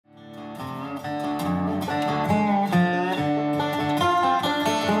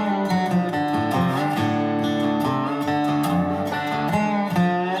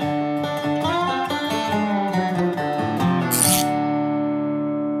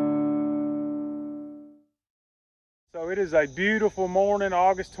It is a beautiful morning,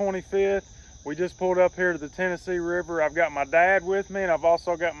 August 25th. We just pulled up here to the Tennessee River. I've got my dad with me, and I've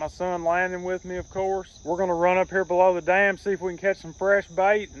also got my son Landon with me, of course. We're gonna run up here below the dam, see if we can catch some fresh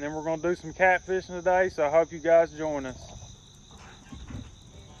bait, and then we're gonna do some catfishing today, so I hope you guys join us.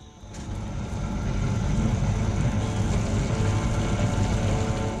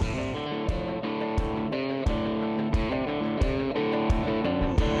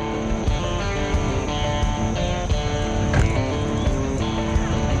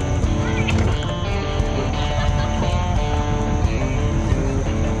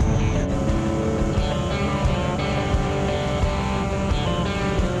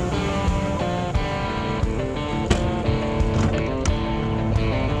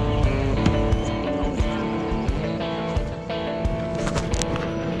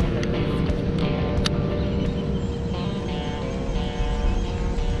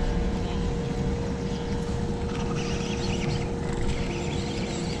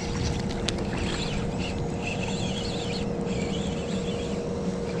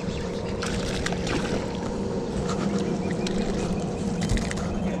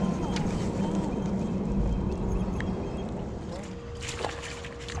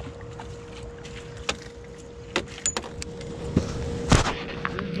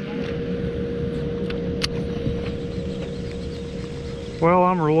 Well,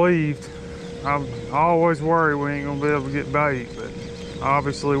 I'm relieved. I always worry we ain't gonna be able to get bait, but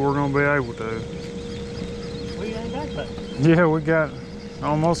obviously we're gonna be able to. We ain't got bait. Yeah, we got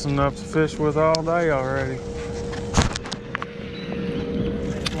almost enough to fish with all day already.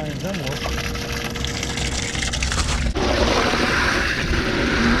 It's laying somewhere.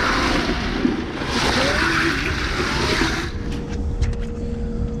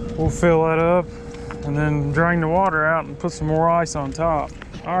 We'll fill that up and then drain the water out and put some more ice on top.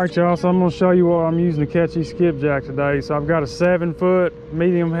 All right, y'all, so I'm gonna show you what I'm using to catch these skipjack today. So I've got a 7-foot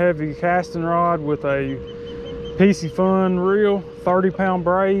medium heavy casting rod with a PC Fun reel, 30-pound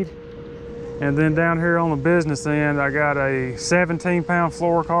braid. And then down here on the business end, I got a 17-pound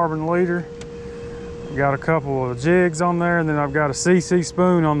fluorocarbon leader. Got a couple of jigs on there, and then I've got a CC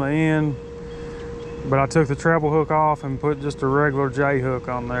spoon on the end. But I took the treble hook off and put just a regular J hook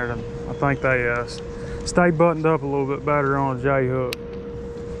on there. I think they stay buttoned up a little bit better on a J hook.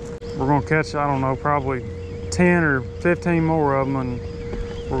 We're gonna catch, I don't know, probably 10 or 15 more of them, and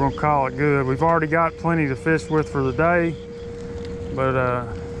we're gonna call it good. We've already got plenty to fish with for the day, but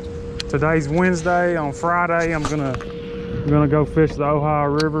today's Wednesday. On Friday, I'm gonna go fish the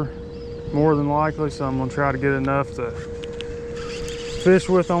Ohio River, more than likely, so I'm gonna try to get enough to fish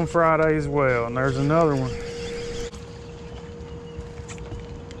with on Friday as well. And there's another one.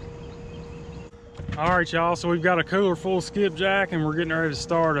 All right, y'all, so we've got a cooler full of skipjack, and we're getting ready to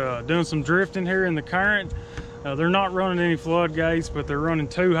start doing some drifting here in the current. They're not running any floodgates, but they're running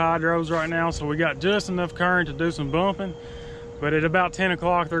 2 hydros right now, so we got just enough current to do some bumping. But at about 10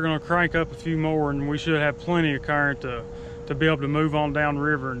 o'clock, they're gonna crank up a few more, and we should have plenty of current to be able to move on down the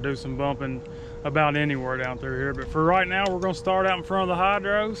river and do some bumping about anywhere down through here. But for right now, we're gonna start out in front of the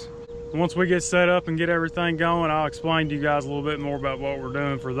hydros. Once we get set up and get everything going, I'll explain to you guys a little bit more about what we're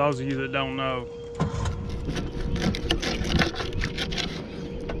doing for those of you that don't know.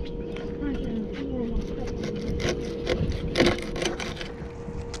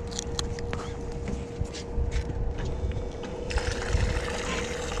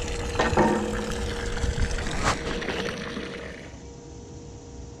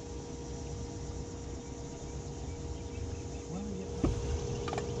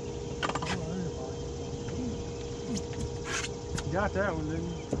 Got that one, didn't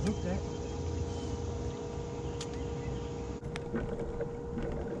you? Hooked that.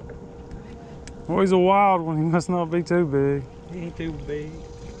 Well, he's a wild one. He must not be too big. He ain't too big.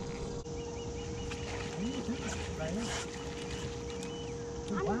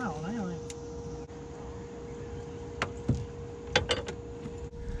 Wow, now.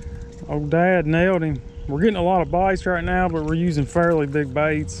 Oh, Dad nailed him. We're getting a lot of bites right now, but we're using fairly big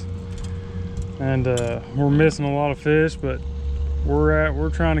baits. And we're missing a lot of fish, but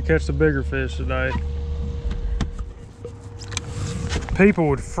we're trying to catch the bigger fish today. People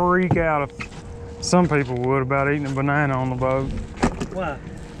would freak out, if some people would, about eating a banana on the boat. Why?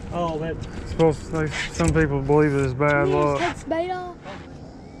 Oh, that. Some people believe it's bad luck. Take the bait off.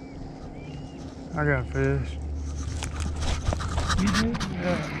 I got fish. You do?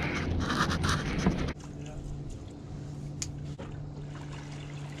 Yeah.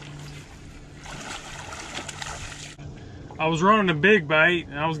 I was running a big bait,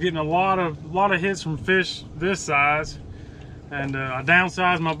 and I was getting a lot of hits from fish this size, and I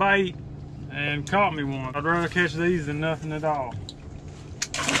downsized my bait, and caught me one. I'd rather catch these than nothing at all.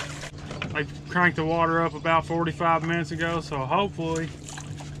 I cranked the water up about 45 minutes ago, so hopefully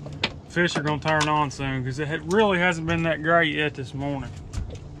fish are gonna turn on soon, because it really hasn't been that great yet this morning.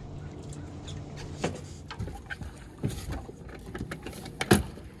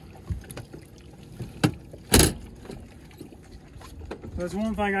 That's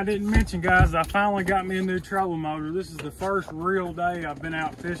one thing I didn't mention, guys. I finally got me a new trolling motor. This is the first real day I've been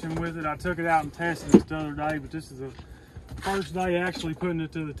out fishing with it. I took it out and tested it the other day, but this is the first day actually putting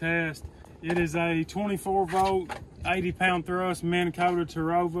it to the test. It is a 24 volt, 80 pound thrust Minn Kota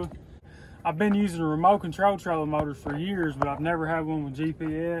Tarova. I've been using a remote control trolling motor for years, but I've never had one with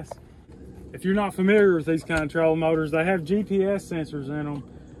GPS. If you're not familiar with these kind of trolling motors, they have GPS sensors in them,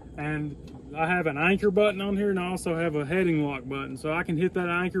 and I have an anchor button on here, and I also have a heading lock button. So I can hit that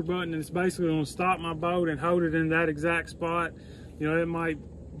anchor button, and it's basically going to stop my boat and hold it in that exact spot. You know, it might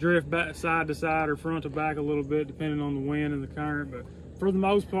drift back side to side or front to back a little bit depending on the wind and the current, but for the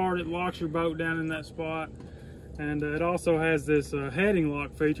most part it locks your boat down in that spot. And it also has this heading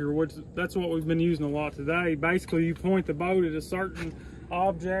lock feature, which that's what we've been using a lot today. Basically, you point the boat at a certain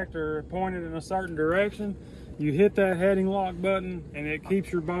object or point it in a certain direction, you hit that heading lock button, and it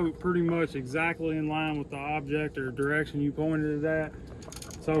keeps your boat pretty much exactly in line with the object or direction you pointed it at.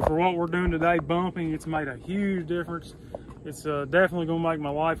 So for what we're doing today, bumping, it's made a huge difference. It's definitely gonna make my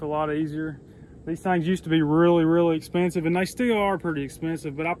life a lot easier. These things used to be really, really expensive, and they still are pretty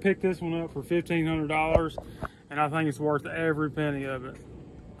expensive, but I picked this one up for $1,500, and I think it's worth every penny of it.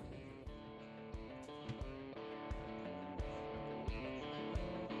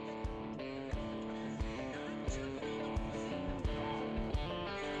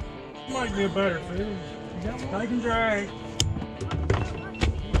 Might be a better fish. Take and drag.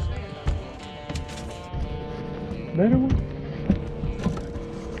 Better one?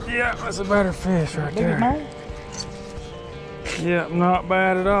 Yeah, that's a better fish right there. Yeah, not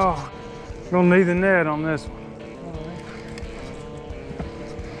bad at all. Gonna need the net on this one.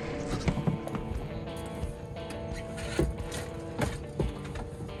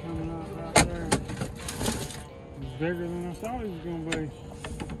 Coming up right there. It's bigger than I thought it was gonna be.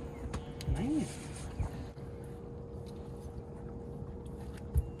 Man.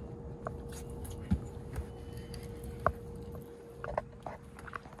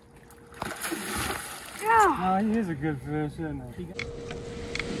 Oh, he is a good fish, isn't he?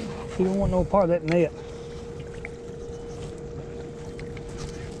 He don't want no part of that net.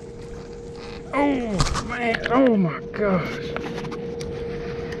 Oh, man. Oh, my gosh.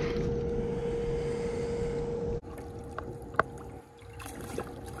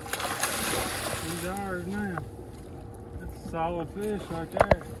 He's ours now. That's a solid fish right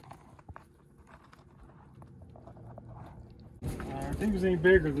there. If he was any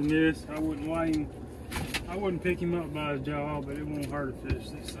bigger than this, I wouldn't pick him up by his jaw, but it won't hurt a fish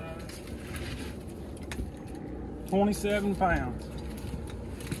this size. 27 pounds.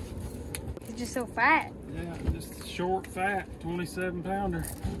 He's just so fat. Yeah, just a short, fat 27 pounder.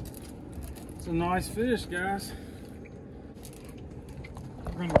 It's a nice fish, guys.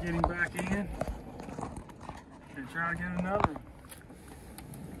 We're gonna get him back in and try to get another one.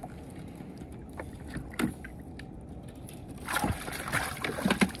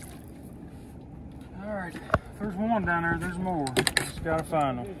 All right, if there's one down there, there's more. Just gotta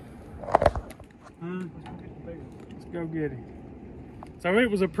find them. Let's go get him. So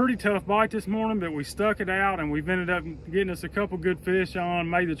it was a pretty tough bite this morning, but we stuck it out, and we've ended up getting us a couple good fish on,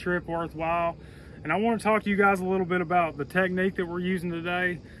 made the trip worthwhile. And I want to talk to you guys a little bit about the technique that we're using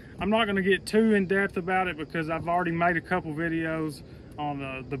today. I'm not going to get too in depth about it because I've already made a couple videos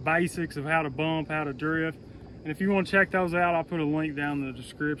on the basics of how to bump, how to drift. And if you want to check those out, I'll put a link down in the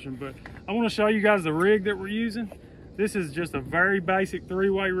description. But I want to show you guys the rig that we're using. This is just a very basic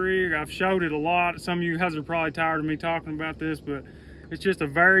three-way rig. I've showed it a lot. Some of you guys are probably tired of me talking about this, but it's just a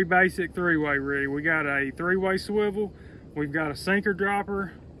very basic three-way rig. We got a three-way swivel. We've got a sinker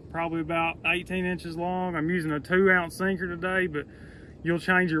dropper, probably about 18 inches long. I'm using a 2-ounce sinker today, but you'll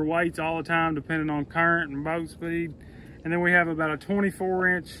change your weights all the time depending on current and boat speed. And then we have about a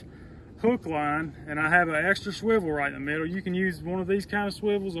 24-inch hook line, and I have an extra swivel right in the middle. You can use one of these kind of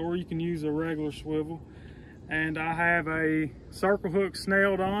swivels, or you can use a regular swivel. And I have a circle hook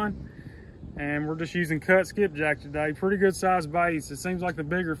snailed on, and we're just using cut skipjack today. Pretty good sized baits. It seems like the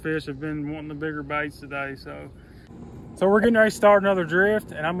bigger fish have been wanting the bigger baits today. So we're getting ready to start another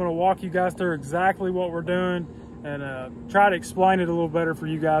drift, and I'm going to walk you guys through exactly what we're doing and try to explain it a little better for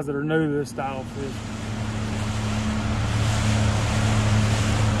you guys that are new to this style of fish.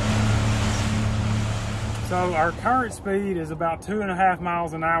 So our current speed is about 2.5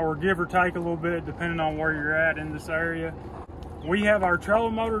 miles an hour, give or take a little bit, depending on where you're at in this area. We have our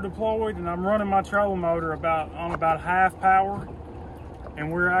trolling motor deployed, and I'm running my trolling motor on about half power,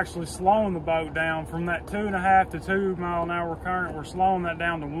 and we're actually slowing the boat down from that 2.5 to 2 mile an hour current. We're slowing that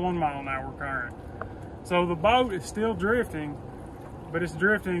down to 1 mile an hour current. So the boat is still drifting, but it's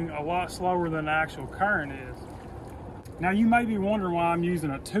drifting a lot slower than the actual current is. Now you may be wondering why I'm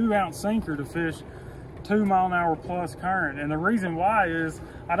using a 2-ounce sinker to fish 2 mile an hour plus current, and the reason why is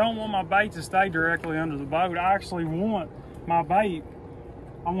I don't want my bait to stay directly under the boat. I actually want my bait,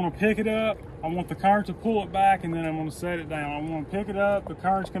 I want to pick it up, I want the current to pull it back, and then I'm going to set it down. I want to pick it up, the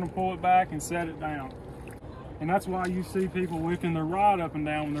current's going to pull it back and set it down. And that's why you see people lifting their rod up and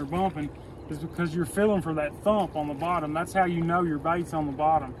down when they're bumping, is because you're feeling for that thump on the bottom. That's how you know your bait's on the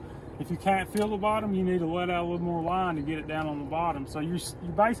bottom. If you can't feel the bottom, you need to let out a little more line to get it down on the bottom. So you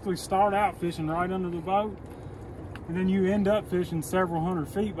basically start out fishing right under the boat, and then you end up fishing several hundred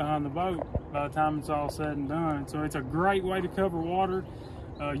feet behind the boat by the time it's all said and done. So it's a great way to cover water.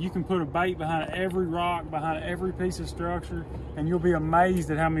 You can put a bait behind every rock, behind every piece of structure, and you'll be amazed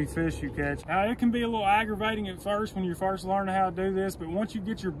at how many fish you catch. Now, it can be a little aggravating at first when you're first learning how to do this, but once you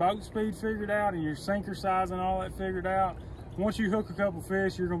get your boat speed figured out and your sinker size and all that figured out, once you hook a couple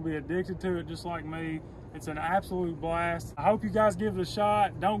fish, you're going to be addicted to it just like me. It's an absolute blast. I hope you guys give it a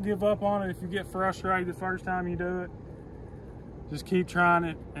shot. Don't give up on it if you get frustrated the first time you do it. Just keep trying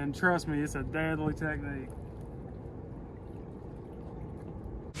it, and trust me, it's a deadly technique.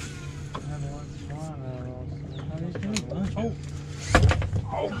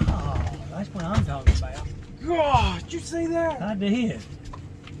 Oh, that's what I'm talking about. God, did you see that? I did.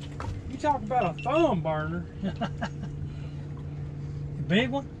 You talk about a thumb burner. Big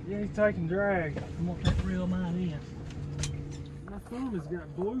one? Yeah, he's taking drag. I'm gonna have to reel mine in. My thumb has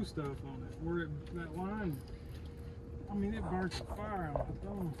got blue stuff on it, where that line, I mean, it burns the fire on my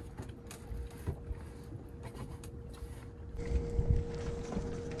thumb.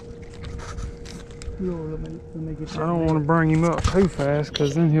 Let me get that. I don't want to bring him up too fast,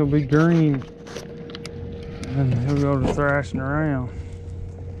 because then he'll be green and he'll go to thrashing around.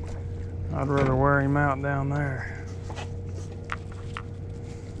 I'd rather wear him out down there.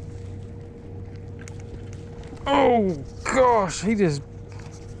 Oh gosh, he just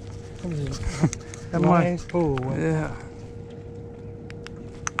that last pull. Yeah.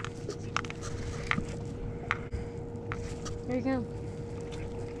 Here you go.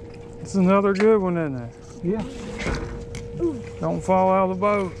 It's another good one, isn't it? Yeah. Ooh. Don't fall out of the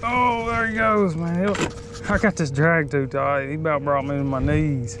boat. Oh, there he goes, man. I got this drag too tight. He about brought me to my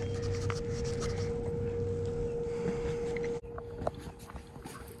knees.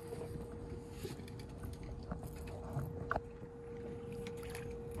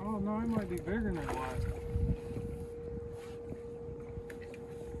 Oh no, he might be bigger than that last one.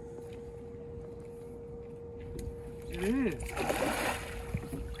 It is.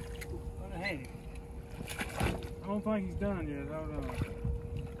 What the heck? I don't think he's done yet. Hold on.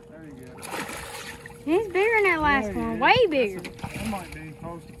 There you go. He's bigger than that last one. Way bigger. That might be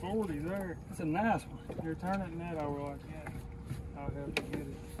close to 40 there. That's a nice one. Here, turn that net over like that. I'll help you get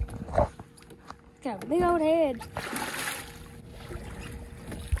it. It's got a big old head.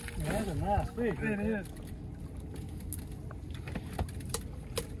 Yeah, that's a nice fish. It is.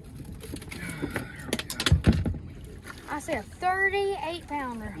 I see a 38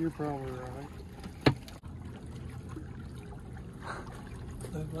 pounder. You're probably right.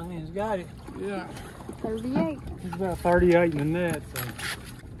 Looks like he's got it. Yeah. 38. He's about 38 in the net, so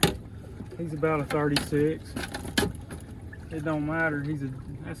he's about a 36. It don't matter.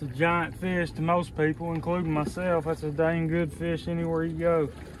 That's a giant fish to most people, including myself. That's a dang good fish anywhere you go.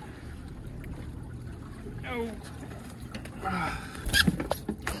 Oh.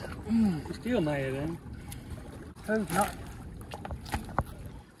 Still mad, ain't he? Who's not?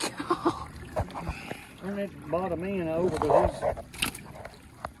 Turn that bottom end over to his.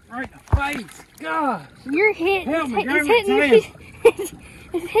 Right in the face. God. You're hitting. Help me, grab It's my hitting tail. me.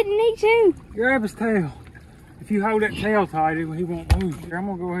 It's hitting me too. Grab his tail. If you hold that tail tight, he won't move. Here, I'm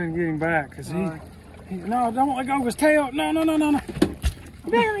gonna go ahead and get him back, because no, don't let go of his tail. No.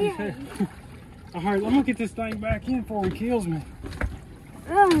 Barely. All right, I'm gonna get this thing back in before he kills me.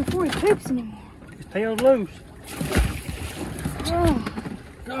 Oh, before he poops anymore. His tail's loose. Oh,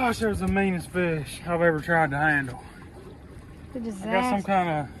 Gosh, that was the meanest fish I've ever tried to handle. the I got some disaster. kind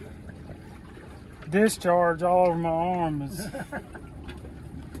of discharge all over my arm.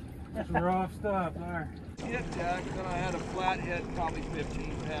 That's rough stuff there. Hit jack, then I had a flathead, probably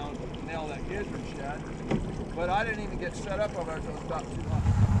 15 pound nail that gizzard shad. But I didn't even get set up over there until it was about 2 months.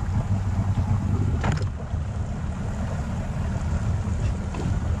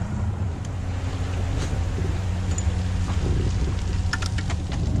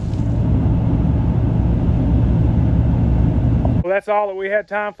 that's all that we had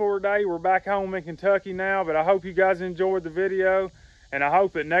time for today. We're back home in Kentucky now, but I hope you guys enjoyed the video, and I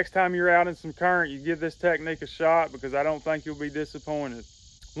hope that next time you're out in some current, you give this technique a shot, because I don't think you'll be disappointed.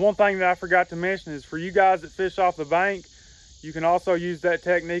 One thing that I forgot to mention is for you guys that fish off the bank, you can also use that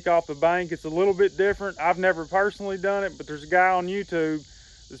technique off the bank. It's a little bit different. I've never personally done it, but there's a guy on YouTube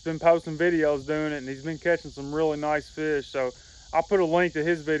that's been posting videos doing it, and he's been catching some really nice fish. So I'll put a link to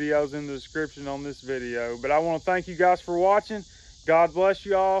his videos in the description on this video. But I want to thank you guys for watching. God bless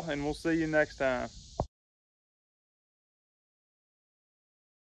you all, and we'll see you next time.